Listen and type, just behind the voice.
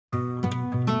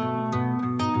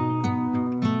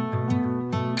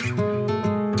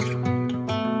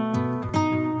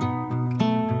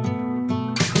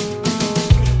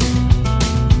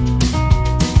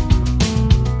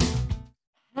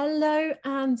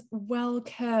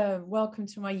and welcome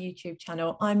to my YouTube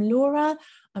channel. I'm Laura.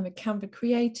 I'm a Canva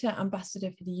creator,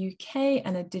 ambassador for the UK,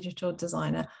 and a digital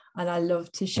designer, and I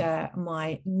love to share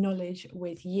my knowledge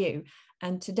with you.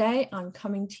 And today I'm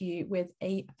coming to you with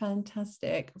a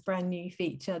fantastic brand new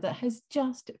feature that has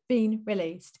just been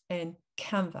released in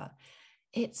Canva.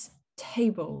 It's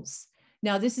tables.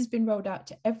 Now, this has been rolled out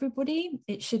to everybody.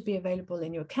 It should be available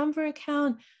in your Canva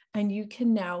account, and you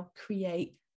can now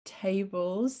create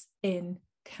tables in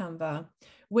Canva,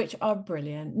 which are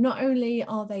brilliant. Not only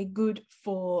are they good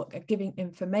for giving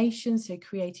information, so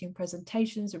creating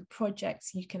presentations and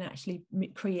projects, you can actually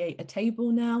create a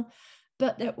table now,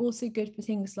 but they're also good for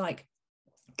things like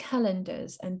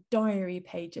calendars and diary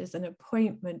pages and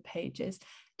appointment pages,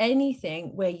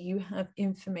 anything where you have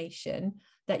information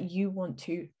that you want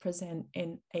to present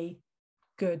in a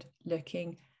good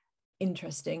looking,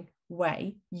 interesting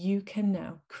way. You can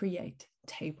now create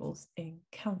tables in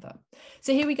Canva.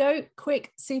 So here we go,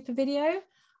 quick super video.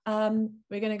 We're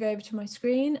going to go over to my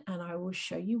screen and I will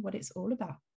show you what it's all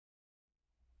about.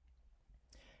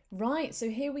 Right, so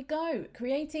here we go.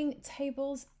 Creating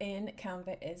tables in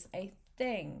Canva is a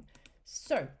thing.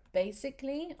 So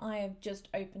basically I have just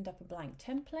opened up a blank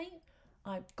template.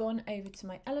 I've gone over to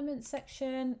my elements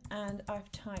section and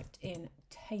I've typed in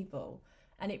table.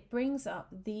 And it brings up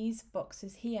these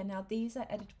boxes here. Now, these are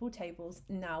editable tables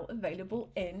now available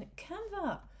in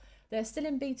Canva. They're still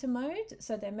in beta mode,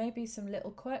 so there may be some little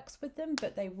quirks with them,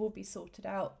 but they will be sorted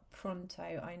out pronto.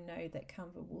 I know that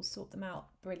Canva will sort them out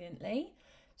brilliantly.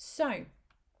 So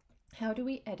how do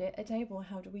we edit a table?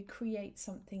 How do we create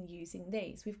something using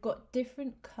these? We've got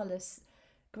different colors: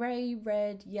 grey,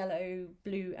 red, yellow,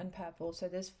 blue, and purple. So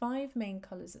there's 5 main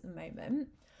colors at the moment.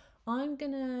 I'm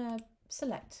gonna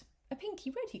select a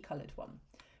pinky reddy coloured one.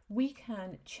 We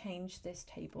can change this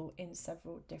table in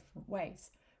several different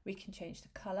ways. We can change the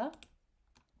colour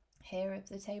here of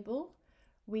the table.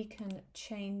 We can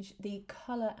change the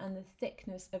colour and the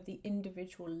thickness of the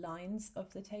individual lines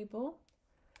of the table.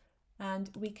 And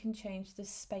we can change the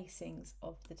spacings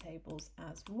of the tables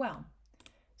as well.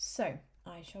 So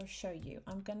I shall show you.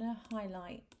 I'm going to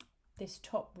highlight this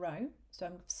top row. So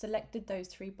I've selected those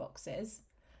 3 boxes.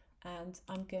 And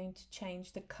I'm going to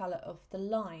change the color of the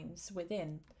lines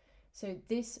within. So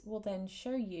this will then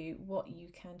show you what you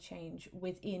can change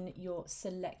within your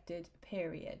selected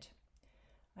period.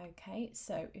 Okay,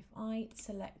 so if I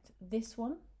select this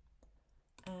one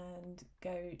and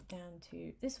go down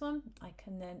to this one, I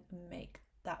can then make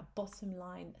that bottom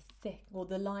line thick, or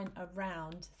the line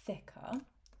around thicker.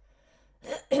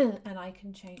 And I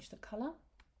can change the color.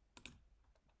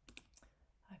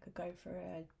 I could go for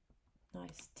a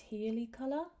nice tealy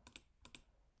colour,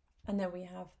 and then we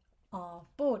have our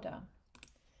border.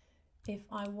 If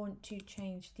I want to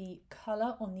change the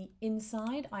colour on the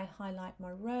inside, I highlight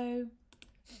my row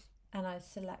and I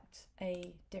select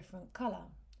a different colour.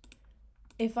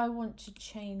 If I want to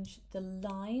change the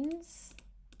lines,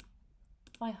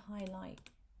 I highlight.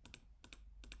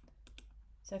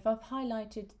 So if I've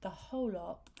highlighted the whole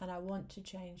lot and I want to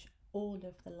change all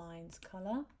of the lines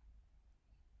colour,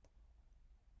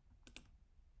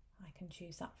 I can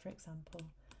choose that, for example,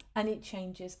 and it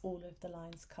changes all of the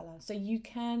lines color. So you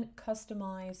can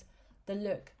customize the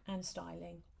look and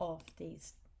styling of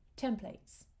these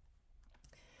templates.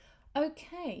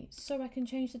 Okay, so I can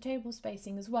change the table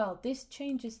spacing as well. This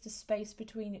changes the space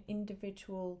between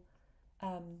individual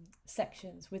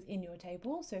sections within your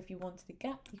table. So if you wanted a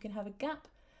gap, you can have a gap.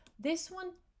 This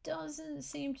one doesn't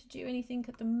seem to do anything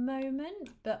at the moment,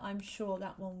 but I'm sure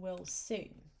that one will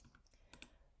soon.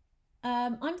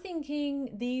 I'm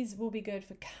thinking these will be good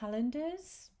for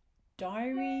calendars,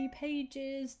 diary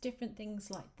pages, different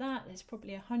things like that. There's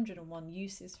probably 101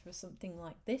 uses for something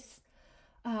like this.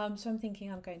 So I'm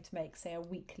thinking I'm going to make, say, a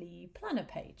weekly planner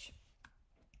page.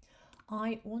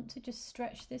 I want to just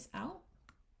stretch this out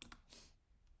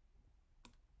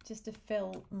just to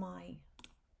fill my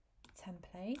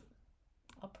template.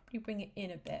 I'll probably bring it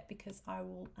in a bit because I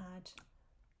will add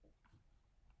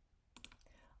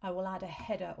a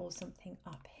header or something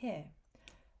up here.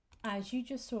 As you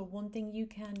just saw, one thing you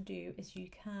can do is you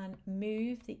can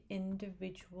move the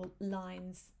individual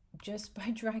lines just by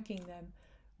dragging them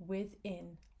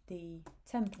within the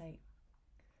template.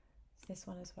 It's this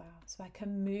one as well. So I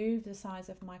can move the size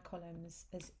of my columns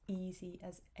as easy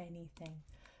as anything.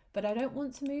 But I don't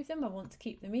want to move them, I want to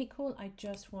keep them equal. I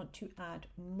just want to add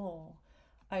more.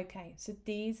 Okay, so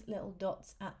these little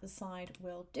dots at the side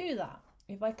will do that.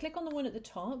 If I click on the one at the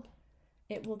top,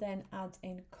 it will then add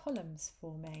in columns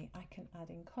for me. I can add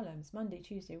in columns: Monday,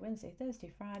 Tuesday, Wednesday,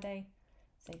 Thursday, Friday,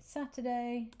 say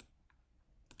Saturday,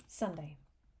 Sunday.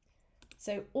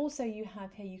 So also you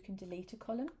have here, you can delete a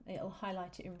column. It'll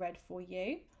highlight it in red for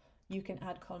you. You can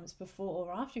add columns before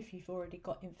or after if you've already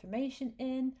got information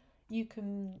in. You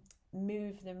can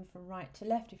move them from right to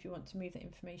left if you want to move the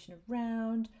information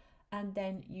around. And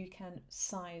then you can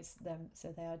size them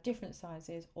so they are different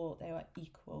sizes or they are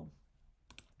equal.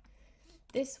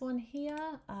 This one here,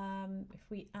 if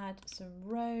we add some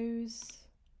rows,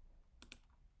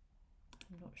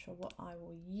 I'm not sure what I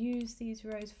will use these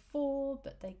rows for,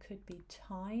 but they could be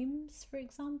times, for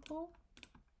example.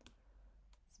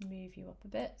 Let's move you up a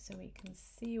bit so we can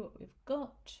see what we've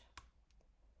got.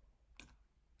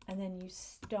 And then you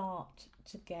start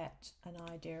to get an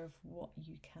idea of what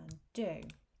you can do.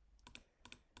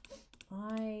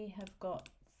 I have got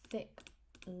thick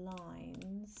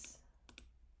lines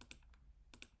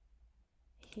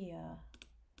here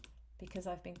because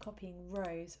I've been copying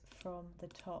rows from the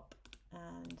top,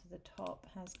 and the top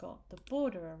has got the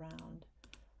border around.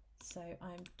 So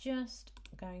I'm just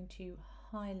going to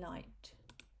highlight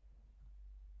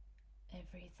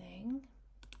everything.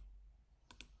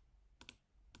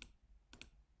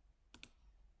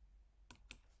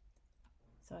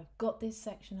 So I've got this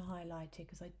section highlighted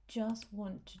because I just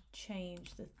want to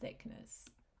change the thickness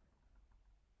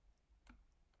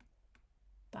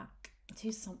back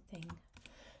to something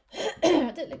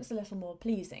that looks a little more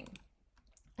pleasing.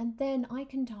 And then I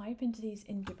can type into these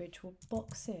individual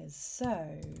boxes.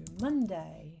 So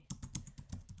Monday,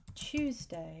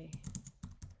 Tuesday,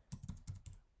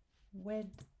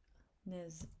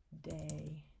 Wednesday,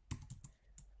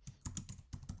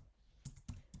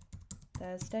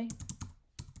 Thursday,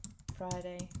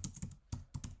 Friday,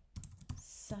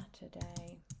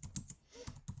 Saturday,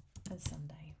 and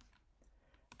Sunday.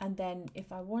 And then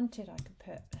if I wanted, I could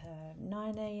put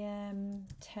 9 AM,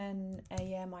 10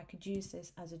 AM. I could use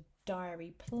this as a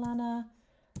diary planner,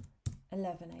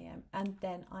 11 AM. And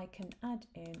then I can add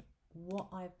in what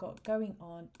I've got going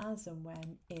on as and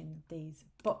when in these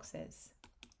boxes.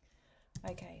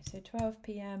 Okay, so 12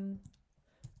 PM,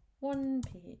 1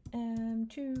 PM,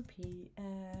 2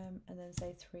 PM, and then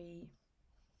say 3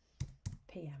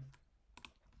 PM.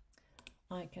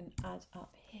 I can add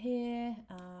up here,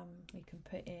 we can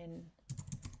put in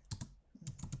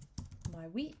my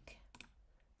week,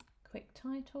 quick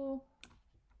title.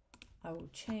 I will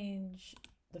change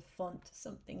the font to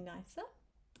something nicer.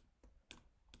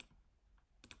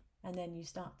 And then you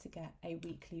start to get a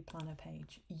weekly planner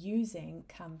page using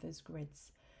Canva's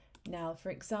grids. Now, for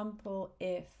example,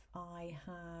 if I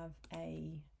have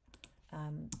a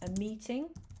meeting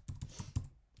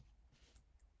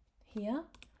here,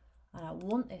 and I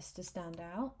want this to stand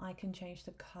out, I can change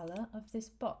the color of this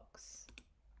box.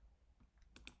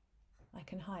 I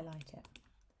can highlight it.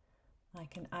 I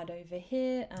can add over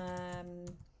here,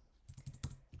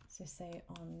 so say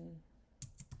on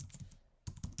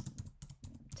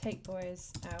take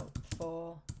boys out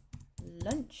for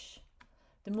lunch.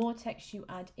 The more text you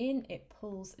add in, it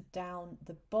pulls down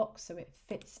the box so it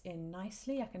fits in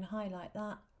nicely. I can highlight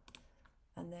that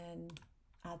and then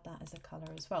add that as a color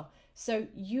as well. So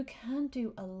you can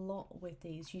do a lot with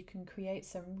these. You can create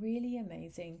some really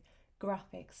amazing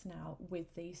graphics now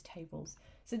with these tables.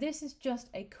 So this is just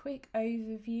a quick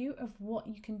overview of what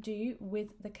you can do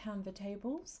with the Canva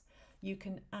tables. You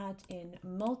can add in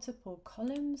multiple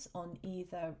columns on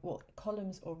either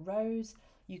columns or rows.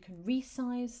 You can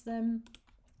resize them.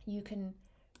 You can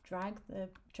drag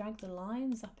the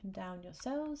lines up and down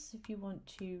yourselves if you want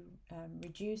to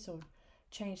reduce or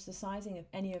change the sizing of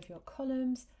any of your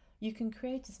columns. You can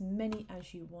create as many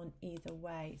as you want either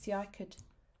way. See, I could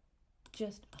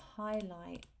just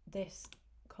highlight this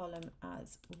column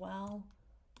as well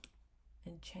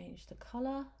and change the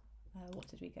color. What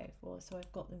did we go for? So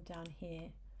I've got them down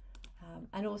here.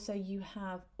 And also you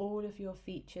have all of your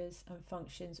features and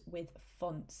functions with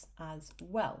fonts as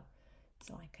well.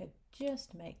 So I could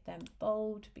just make them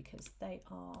bold because they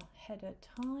are header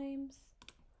times.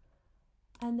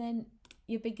 And then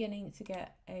you're beginning to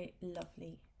get a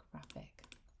lovely graphic.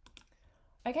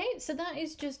 Okay, so that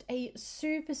is just a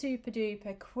super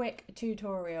duper quick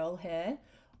tutorial here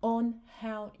on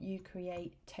how you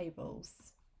create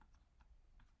tables.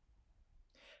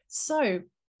 So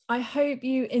I hope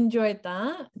you enjoyed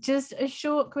that. Just a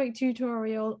short quick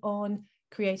tutorial on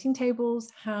creating tables,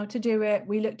 how to do it.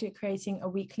 We looked at creating a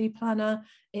weekly planner.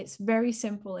 It's very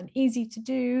simple and easy to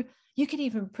do. You could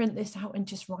even print this out and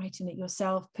just write in it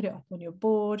yourself, put it up on your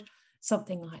board,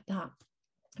 something like that.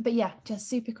 But yeah, just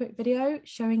super quick video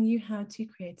showing you how to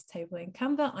create a table in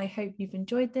Canva. I hope you've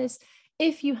enjoyed this.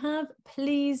 If you have,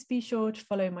 please be sure to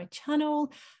follow my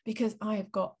channel because I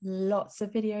have got lots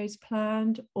of videos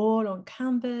planned all on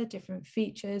Canva, different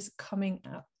features coming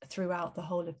up throughout the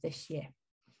whole of this year.